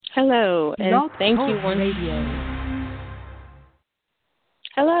Hello, and Blog thank you Talk once. Radio.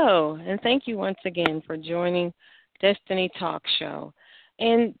 Hello, and thank you once again for joining Destiny Talk Show.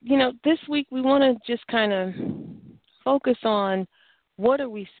 And this week we want to just kind of focus on what are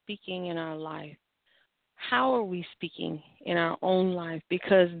we speaking in our life? How are we speaking in our own life?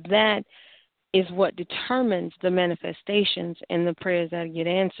 Because that is what determines the manifestations and the prayers that get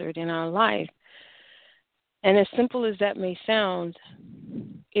answered in our life. And as simple as that may sound,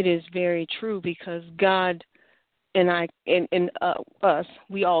 it is very true because God and us,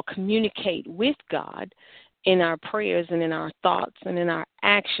 we all communicate with God in our prayers and in our thoughts and in our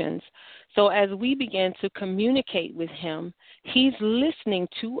actions. So as we begin to communicate with Him, He's listening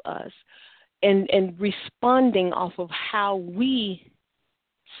to us and responding off of how we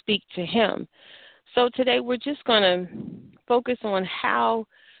speak to Him. So today we're just going to focus on how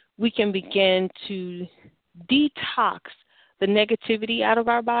we can begin to detox the negativity out of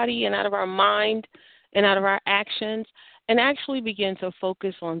our body and out of our mind and out of our actions, and actually begin to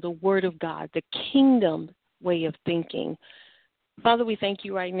focus on the Word of God, the kingdom way of thinking. Father, we thank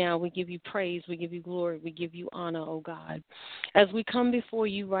you right now. We give you praise. We give you glory. We give you honor, oh God. As we come before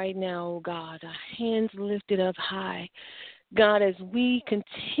you right now, oh God, our hands lifted up high. God, as we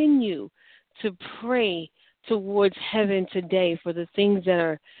continue to pray towards heaven today for the things that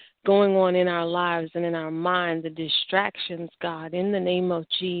are going on in our lives and in our mind, the distractions, God, in the name of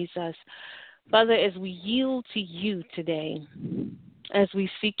Jesus. Father, as we yield to you today, as we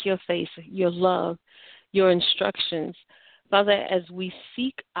seek your face, your love, your instructions, Father, as we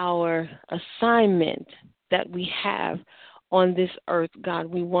seek our assignment that we have on this earth, God,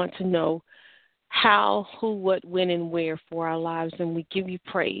 we want to know how, who, what, when, and where for our lives, and we give you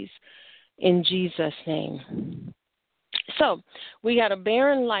praise in Jesus' name. So, we got a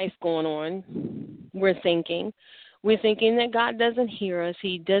barren life going on, we're thinking. We're thinking that God doesn't hear us.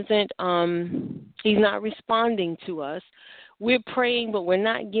 He doesn't, He's not responding to us. We're praying, but we're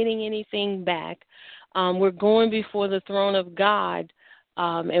not getting anything back. We're going before the throne of God,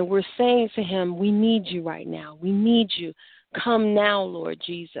 and we're saying to Him, we need you right now. We need you. Come now, Lord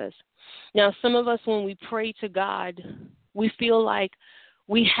Jesus. Now, some of us, when we pray to God, we feel like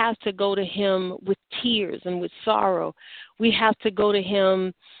we have to go to Him with tears and with sorrow. We have to go to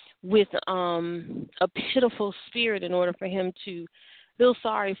Him with a pitiful spirit in order for Him to feel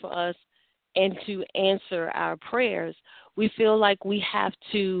sorry for us and to answer our prayers. We feel like we have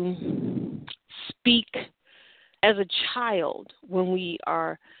to speak as a child when we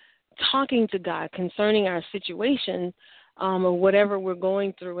are talking to God concerning our situation or whatever we're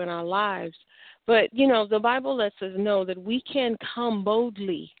going through in our lives. But, the Bible lets us know that we can come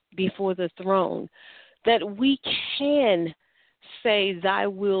boldly before the throne, that we can say, thy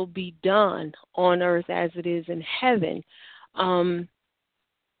will be done on earth as it is in heaven,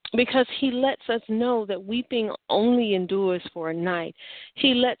 because He lets us know that weeping only endures for a night.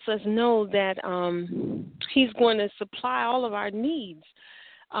 He lets us know that He's going to supply all of our needs.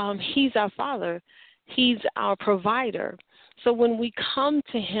 He's our Father. He's our provider. So when we come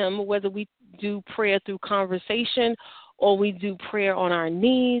to Him, whether we do prayer through conversation or we do prayer on our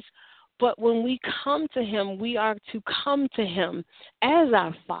knees, but when we come to Him, we are to come to Him as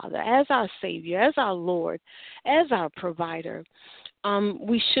our Father, as our Savior, as our Lord, as our provider.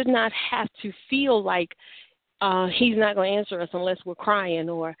 We should not have to feel like He's not going to answer us unless we're crying,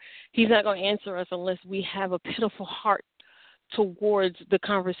 or He's not going to answer us unless we have a pitiful heart towards the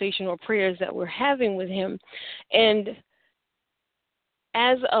conversation or prayers that we're having with Him. And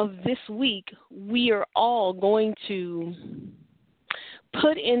as of this week, we are all going to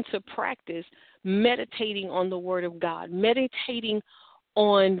put into practice meditating on the Word of God, meditating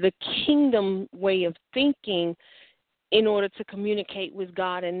on the kingdom way of thinking in order to communicate with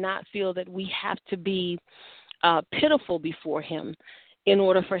God and not feel that we have to be pitiful before Him in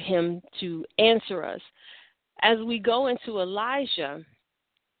order for Him to answer us. As we go into Elijah,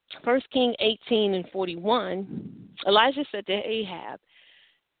 1 Kings 18:41, Elijah said to Ahab,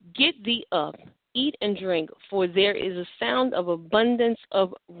 "Get thee up, eat and drink, for there is a sound of abundance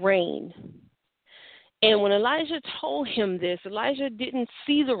of rain." And when Elijah told him this, Elijah didn't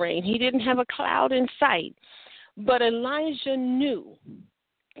see the rain. He didn't have a cloud in sight. But Elijah knew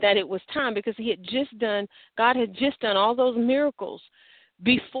that it was time because God had just done all those miracles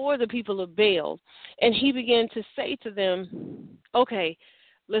before the people of Baal. And he began to say to them, okay,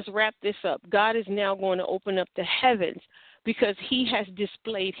 let's wrap this up. God is now going to open up the heavens because He has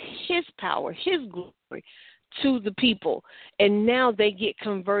displayed His power, His glory to the people. And now they get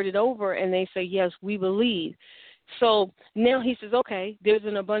converted over and they say, yes, we believe. So now He says, okay, there's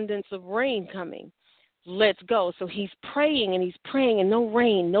an abundance of rain coming. let's go. So he's praying and no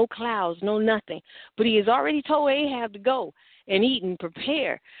rain, no clouds, no nothing. But he has already told Ahab to go and eat and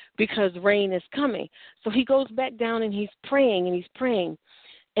prepare because rain is coming. So he goes back down and he's praying.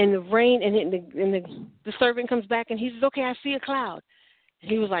 And the rain, the servant comes back and he says, okay, I see a cloud.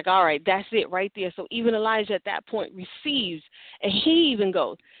 And he was like, all right, that's it right there. So even Elijah at that point receives, and he even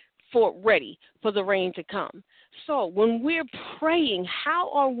goes ready for the rain to come. So when we're praying,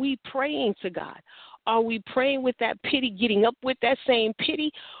 how are we praying to God? Are we praying with that pity, getting up with that same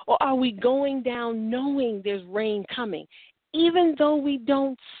pity, or are we going down knowing there's rain coming, even though we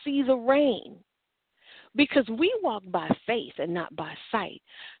don't see the rain? Because we walk by faith and not by sight.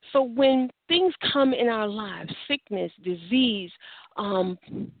 So when things come in our lives, sickness, disease,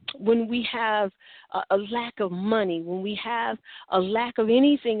 when we have a lack of money, when we have a lack of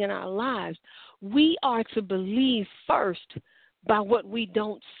anything in our lives, we are to believe first by what we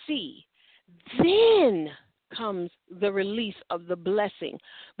don't see. Then comes the release of the blessing,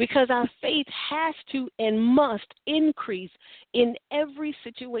 because our faith has to and must increase in every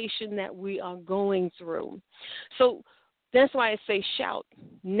situation that we are going through. So that's why I say shout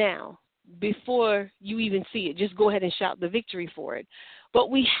now before you even see it. Just go ahead and shout the victory for it. But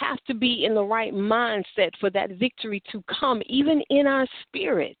we have to be in the right mindset for that victory to come, even in our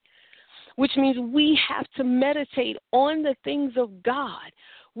spirit, which means we have to meditate on the things of God.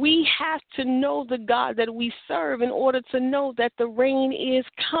 We have to know the God that we serve in order to know that the rain is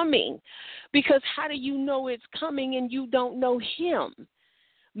coming. Because how do you know it's coming and you don't know him?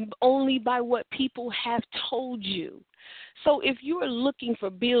 Only by what people have told you. So if you're looking for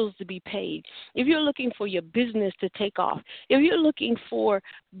bills to be paid, if you're looking for your business to take off, if you're looking for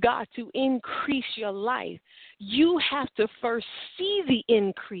God to increase your life, you have to first see the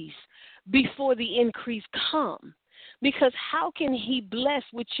increase before the increase comes. Because how can he bless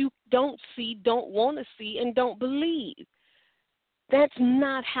what you don't see, don't want to see, and don't believe? That's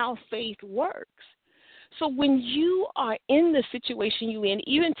not how faith works. So when you are in the situation you're in,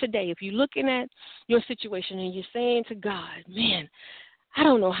 even today, if you're looking at your situation and you're saying to God, man, I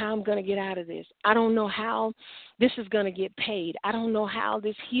don't know how I'm going to get out of this. I don't know how this is going to get paid. I don't know how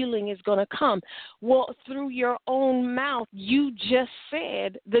this healing is going to come. Well, through your own mouth, you just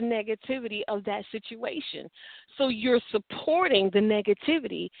said the negativity of that situation. So you're supporting the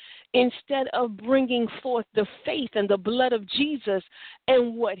negativity instead of bringing forth the faith and the blood of Jesus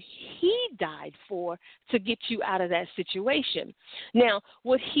and what he died for to get you out of that situation. Now,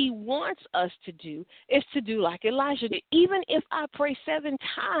 what he wants us to do is to do like Elijah did. Even if I pray 7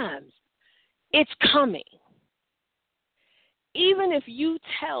 times, it's coming. Even if you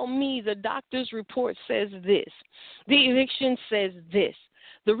tell me the doctor's report says this, the eviction says this,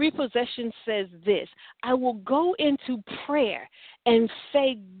 the repossession says this, I will go into prayer and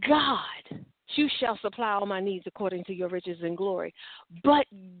say, God, you shall supply all my needs according to your riches and glory. But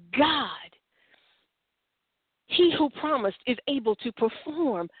God, he who promised is able to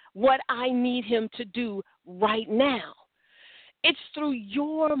perform what I need him to do right now. It's through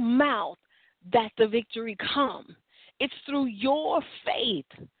your mouth that the victory comes. It's through your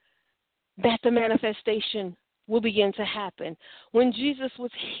faith that the manifestation will begin to happen. When Jesus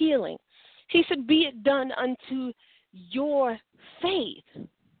was healing, he said, be it done unto your faith.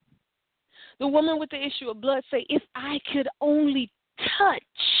 The woman with the issue of blood said, if I could only touch.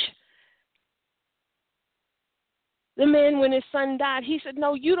 The man, when his son died, he said,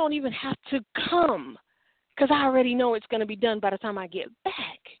 no, you don't even have to come because I already know it's going to be done by the time I get back.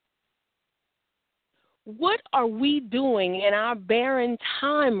 What are we doing in our barren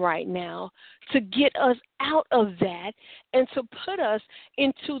time right now to get us out of that and to put us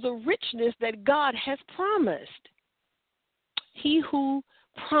into the richness that God has promised? He who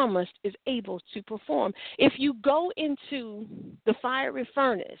promised is able to perform. If you go into the fiery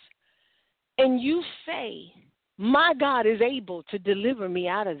furnace and you say, my God is able to deliver me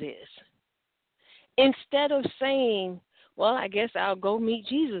out of this, instead of saying, well, I guess I'll go meet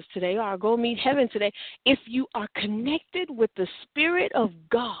Jesus today or I'll go meet heaven today. If you are connected with the Spirit of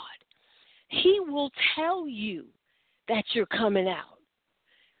God, he will tell you that you're coming out.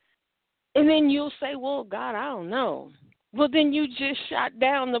 And then you'll say, well, God, I don't know. Well, then you just shot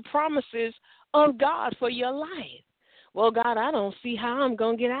down the promises of God for your life. Well, God, I don't see how I'm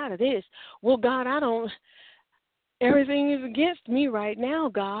going to get out of this. Well, God, everything is against me right now,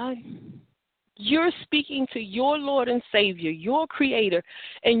 God. You're speaking to your Lord and Savior, your Creator,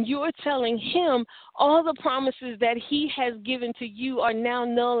 and you're telling him all the promises that he has given to you are now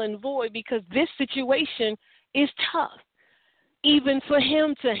null and void because this situation is tough, even for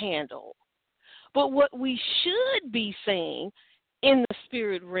him to handle. But what we should be saying in the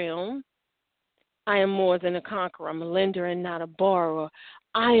spirit realm, I am more than a conqueror. I'm a lender and not a borrower.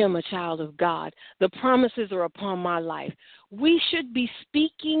 I am a child of God. The promises are upon my life. We should be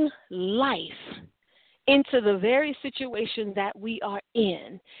speaking life into the very situation that we are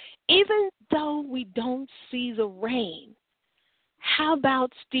in, even though we don't see the rain. How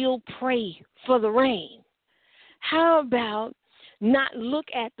about still pray for the rain? How about not look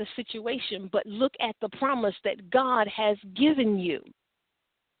at the situation, but look at the promise that God has given you?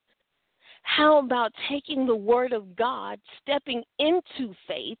 How about taking the word of God, stepping into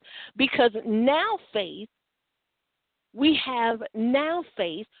faith, because we have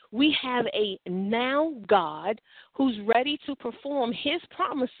a now God who's ready to perform his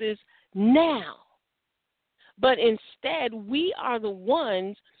promises now. But instead, we are the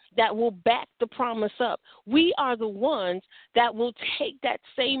ones that will back the promise up. We are the ones that will take that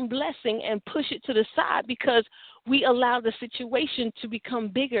same blessing and push it to the side because we allow the situation to become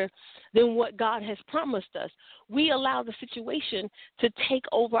bigger than what God has promised us. We allow the situation to take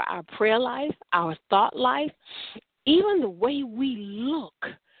over our prayer life, our thought life, even the way we look.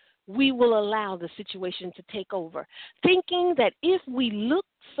 We will allow the situation to take over, thinking that if we look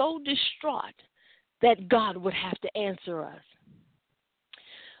so distraught, that God would have to answer us.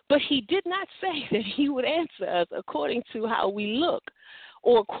 But he did not say that he would answer us according to how we look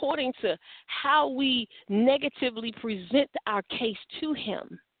or according to how we negatively present our case to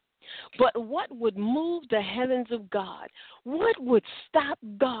him. But what would move the heavens of God? What would stop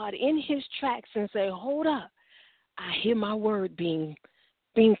God in his tracks and say, hold up, I hear my word being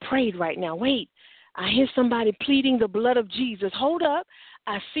prayed right now. Wait, I hear somebody pleading the blood of Jesus. Hold up.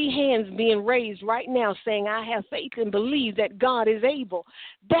 I see hands being raised right now saying, I have faith and believe that God is able.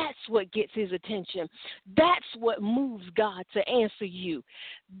 That's what gets his attention. That's what moves God to answer you.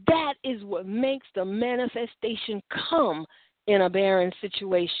 That is what makes the manifestation come in a barren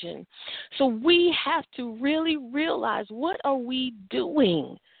situation. So we have to really realize, what are we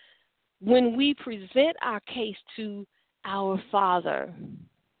doing when we present our case to our Father?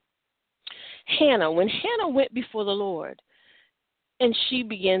 Hannah, when Hannah went before the Lord, and she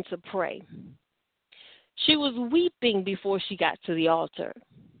began to pray. She was weeping before she got to the altar.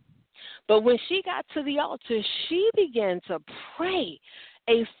 But when she got to the altar, she began to pray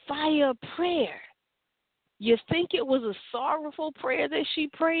a fire prayer. You think it was a sorrowful prayer that she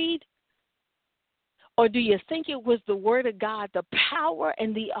prayed? Or do you think it was the word of God, the power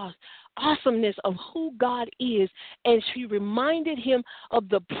and the awesomeness of who God is? And she reminded him of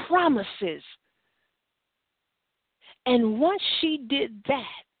the promises. And once she did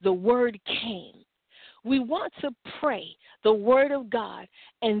that, the word came. We want to pray the word of God,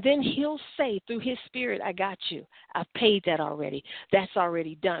 and then he'll say through his spirit, I got you. I've paid that already. That's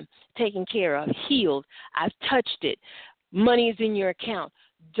already done, taken care of, healed. I've touched it. Money is in your account.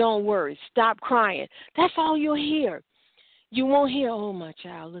 Don't worry. Stop crying. That's all you'll hear. You won't hear, oh, my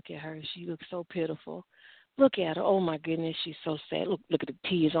child, look at her. She looks so pitiful. Look at her. Oh, my goodness, she's so sad. Look at the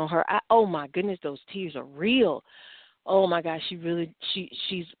tears on her eye. Oh, my goodness, those tears are real. Oh, my gosh,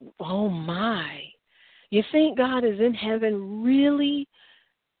 she's, oh, my. You think God is in heaven really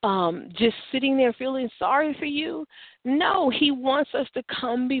just sitting there feeling sorry for you? No, he wants us to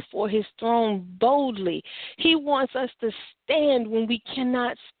come before his throne boldly. He wants us to stand when we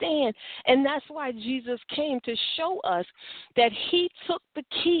cannot stand. And that's why Jesus came, to show us that he took the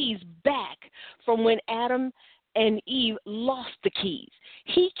keys back from when Adam and Eve lost the keys.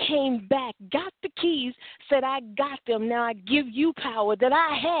 He came back, got the keys, said, I got them. Now I give you power that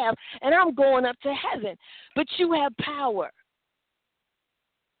I have, and I'm going up to heaven. But you have power.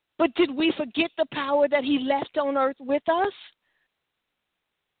 But did we forget the power that he left on earth with us?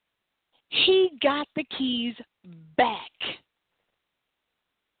 He got the keys back.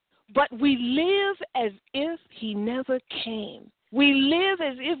 But we live as if he never came. We live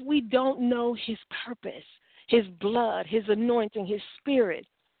as if we don't know his purpose, his blood, his anointing, his spirit.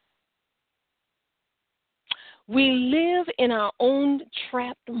 We live in our own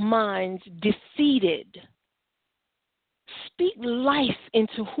trapped minds, defeated. Speak life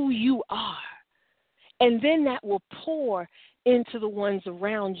into who you are, and then that will pour into the ones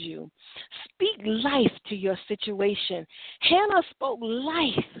around you. Speak life to your situation. Hannah spoke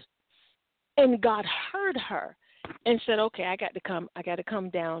life, and God heard her and said, okay, I got to come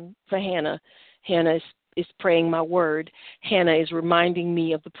down for Hannah. Hannah is praying my word. Hannah is reminding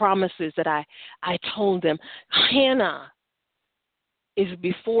me of the promises that I told them. Hannah is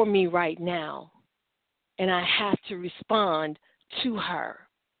before me right now, and I have to respond to her.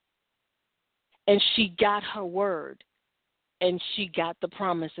 And she got her word, and she got the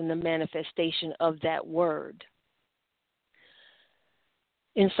promise and the manifestation of that word.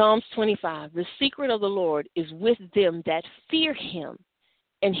 In Psalms 25, the secret of the Lord is with them that fear him,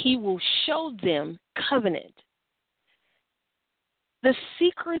 and he will show them covenant. The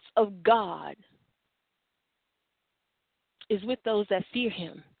secrets of God is with those that fear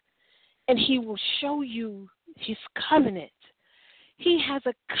him, and he will show you his covenant. He has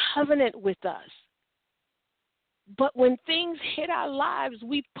a covenant with us. But when things hit our lives,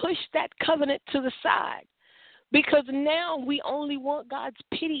 we push that covenant to the side because now we only want God's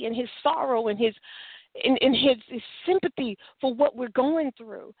pity and his sorrow and his sympathy for what we're going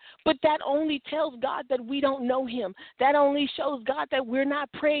through. But that only tells God that we don't know him. That only shows God that we're not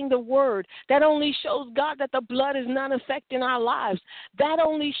praying the word. That only shows God that the blood is not affecting our lives. That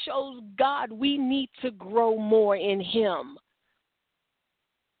only shows God we need to grow more in him.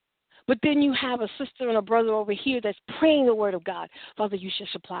 But then you have a sister and a brother over here that's praying the word of God. Father, you shall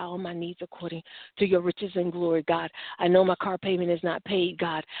supply all my needs according to your riches and glory, God. I know my car payment is not paid,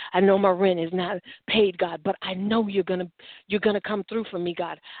 God. I know my rent is not paid, God. But I know you're gonna come through for me,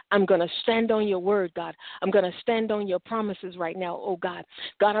 God. I'm gonna stand on your word, God. I'm gonna stand on your promises right now, oh God.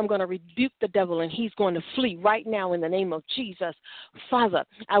 God, I'm gonna rebuke the devil and he's going to flee right now in the name of Jesus. Father,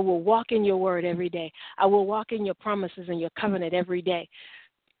 I will walk in your word every day. I will walk in your promises and your covenant every day.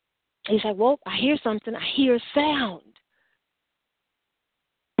 He's like, well, I hear something. I hear a sound.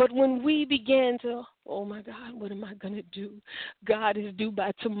 But when we begin to, oh, my God, what am I going to do? God is due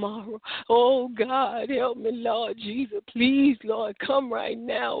by tomorrow. Oh, God, help me, Lord Jesus. Please, Lord, come right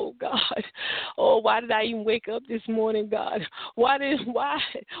now, oh, God. Oh, why did I even wake up this morning, God? Why?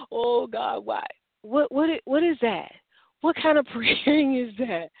 Oh, God, why? What is that? What kind of praying is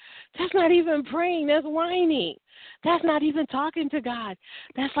that? That's not even praying. That's whining. That's not even talking to God.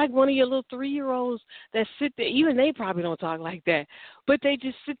 That's like one of your little 3-year-olds that sit there. Even they probably don't talk like that. But they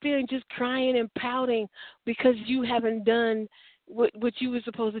just sit there and just crying and pouting because you haven't done what you were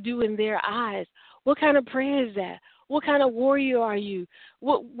supposed to do in their eyes. What kind of prayer is that? What kind of warrior are you?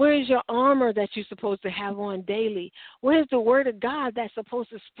 Where is your armor that you're supposed to have on daily? Where's the word of God that's supposed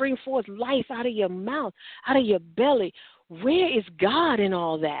to spring forth life out of your mouth, out of your belly? Where is God in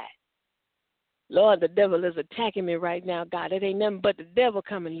all that? Lord, the devil is attacking me right now, God. It ain't nothing but the devil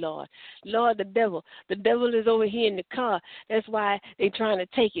coming, Lord. Lord, the devil is over here in the car. That's why they trying to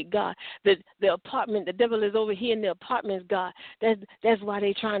take it, God. The apartment, the devil is over here in the apartments, God. That's why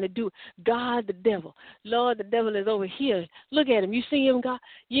they trying to do it. God, the devil. Lord, the devil is over here. Look at him. You see him, God?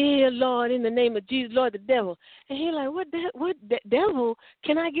 Yeah, Lord, in the name of Jesus, Lord, the devil. And he like, what devil?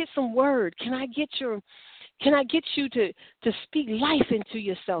 Can I get some word? Can I get you to speak life into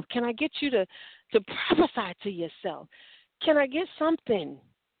yourself? Can I get you to prophesy to yourself? Can I get something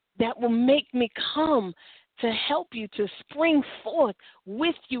that will make me come to help you to spring forth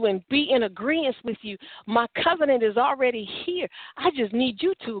with you and be in agreement with you? My covenant is already here. I just need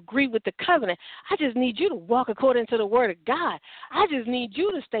you to agree with the covenant. I just need you to walk according to the word of God. I just need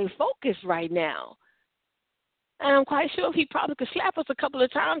you to stay focused right now. And I'm quite sure he probably could slap us a couple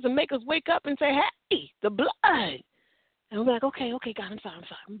of times and make us wake up and say, hey, the blood. And we're like, okay, God,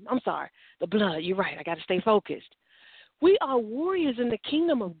 I'm sorry. The blood, you're right. I got to stay focused. We are warriors in the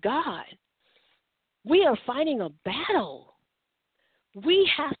kingdom of God. We are fighting a battle. We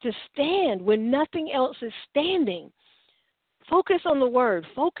have to stand when nothing else is standing. Focus on the word.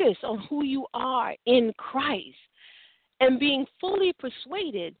 Focus on who you are in Christ and being fully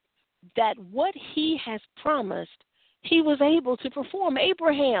persuaded that what he has promised, he was able to perform.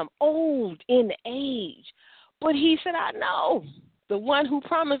 Abraham, old in age, but he said, I know the one who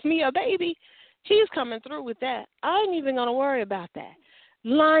promised me a baby, he's coming through with that. I ain't even going to worry about that.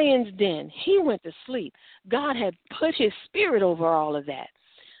 Lion's den, he went to sleep. God had put his spirit over all of that.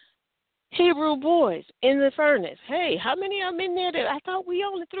 Hebrew boys in the furnace. Hey, how many of them in there? I thought we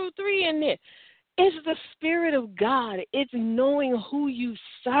only threw 3 in there. It's the Spirit of God. It's knowing who you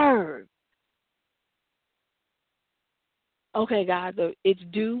serve. Okay, God, it's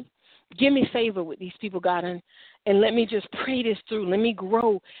due. Give me favor with these people, God, and let me just pray this through. Let me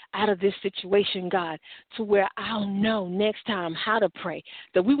grow out of this situation, God, to where I'll know next time how to pray,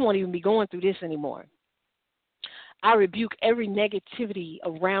 that we won't even be going through this anymore. I rebuke every negativity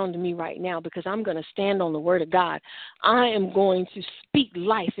around me right now because I'm going to stand on the word of God. I am going to speak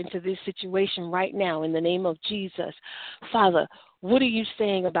life into this situation right now in the name of Jesus. Father, what are you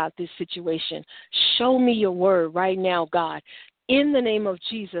saying about this situation? Show me your word right now, God. In the name of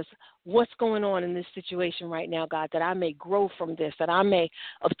Jesus, what's going on in this situation right now, God, that I may grow from this, that I may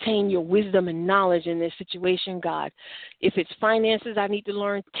obtain your wisdom and knowledge in this situation, God. If it's finances I need to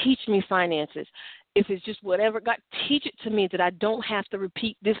learn, teach me finances. If it's just whatever, God, teach it to me that I don't have to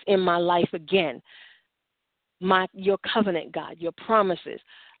repeat this in my life again. your covenant, God, your promises.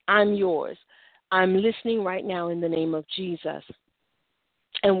 I'm yours. I'm listening right now in the name of Jesus.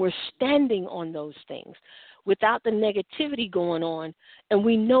 And we're standing on those things without the negativity going on. And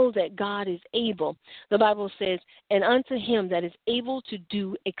we know that God is able. The Bible says, and unto him that is able to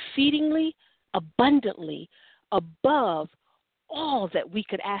do exceedingly abundantly above all that we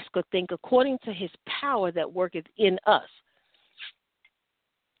could ask or think, according to his power that worketh in us.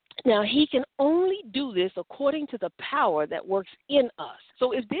 Now, he can only do this according to the power that works in us.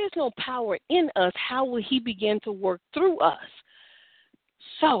 So if there's no power in us, how will he begin to work through us?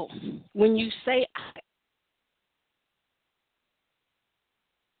 So when you say,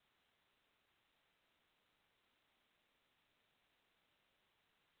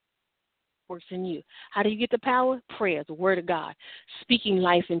 works in you. How do you get the power? Prayer, the word of God, speaking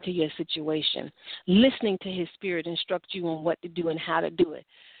life into your situation, listening to his spirit instruct you on what to do and how to do it,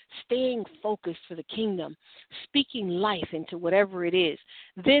 staying focused for the kingdom, speaking life into whatever it is.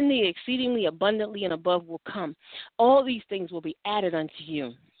 Then the exceedingly abundantly and above will come. All these things will be added unto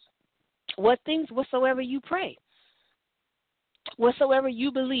you. What things? Whatsoever you pray. Whatsoever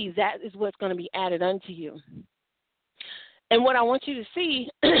you believe, that is what's going to be added unto you. And what I want you to see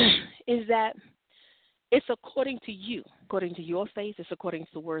is that it's according to you, according to your faith. It's according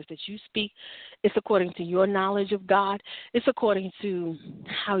to the words that you speak. It's according to your knowledge of God. It's according to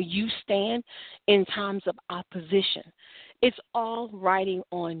how you stand in times of opposition. It's all riding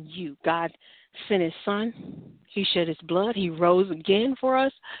on you. God sent his son. He shed his blood. He rose again for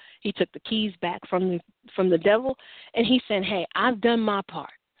us. He took the keys back from the devil, and he said, hey, I've done my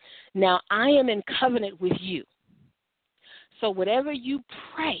part. Now I am in covenant with you. So whatever you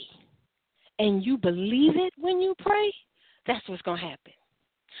pray and you believe it when you pray, that's what's going to happen.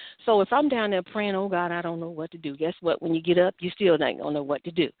 So if I'm down there praying, oh, God, I don't know what to do. Guess what? When you get up, you still don't know what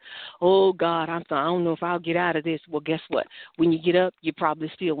to do. Oh, God, I don't know if I'll get out of this. Well, guess what? When you get up, you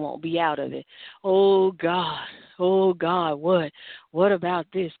probably still won't be out of it. Oh, God, what? What about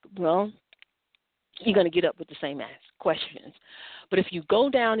this? Well, you're going to get up with the same questions. But if you go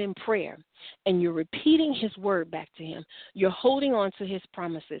down in prayer and you're repeating his word back to him, you're holding on to his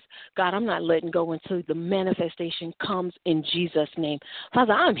promises. God, I'm not letting go until the manifestation comes in Jesus' name.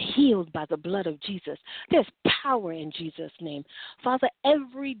 Father, I'm healed by the blood of Jesus. There's power in Jesus' name. Father,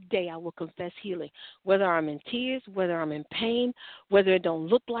 every day I will confess healing, whether I'm in tears, whether I'm in pain, whether it don't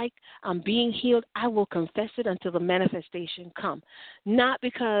look like I'm being healed, I will confess it until the manifestation come. Not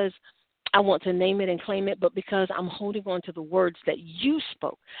because I want to name it and claim it, but because I'm holding on to the words that you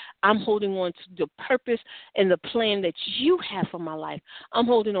spoke. I'm holding on to the purpose and the plan that you have for my life. I'm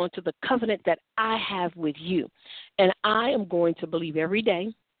holding on to the covenant that I have with you. And I am going to believe every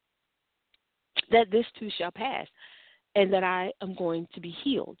day that this too shall pass and that I am going to be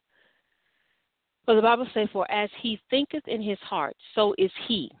healed. For the Bible says, for as he thinketh in his heart, so is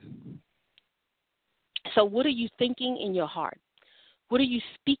he. So what are you thinking in your heart? What are you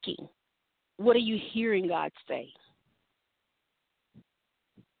speaking? What are you hearing God say?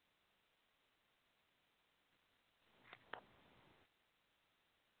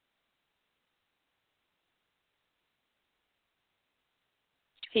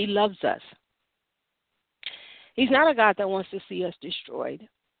 He loves us. He's not a God that wants to see us destroyed.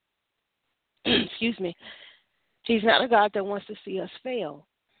 Excuse me. He's not a God that wants to see us fail.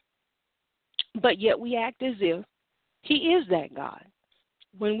 But yet we act as if he is that God.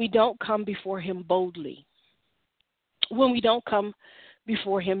 When we don't come before him boldly, when we don't come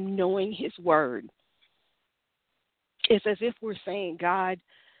before him knowing his word, it's as if we're saying, God,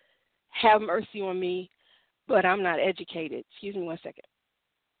 have mercy on me, but I'm not educated. Excuse me one second.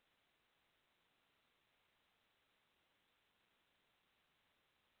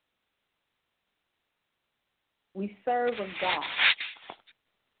 We serve a God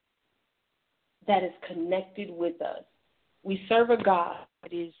that is connected with us. We serve a God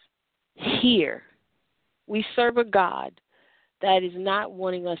that is here. We serve a God that is not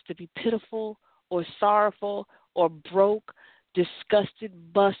wanting us to be pitiful or sorrowful or broke, disgusted,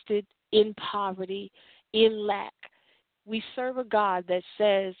 busted, in poverty, in lack. We serve a God that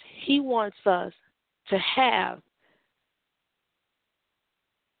says he wants us to have.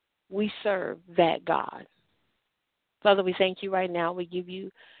 We serve that God. Father, we thank you right now. We give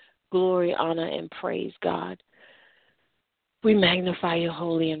you glory, honor, and praise, God. We magnify your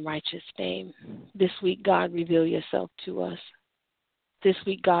holy and righteous name. This week, God, reveal yourself to us. This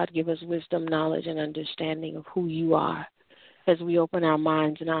week, God, give us wisdom, knowledge, and understanding of who you are as we open our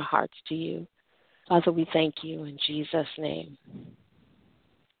minds and our hearts to you. Father, we thank you in Jesus' name.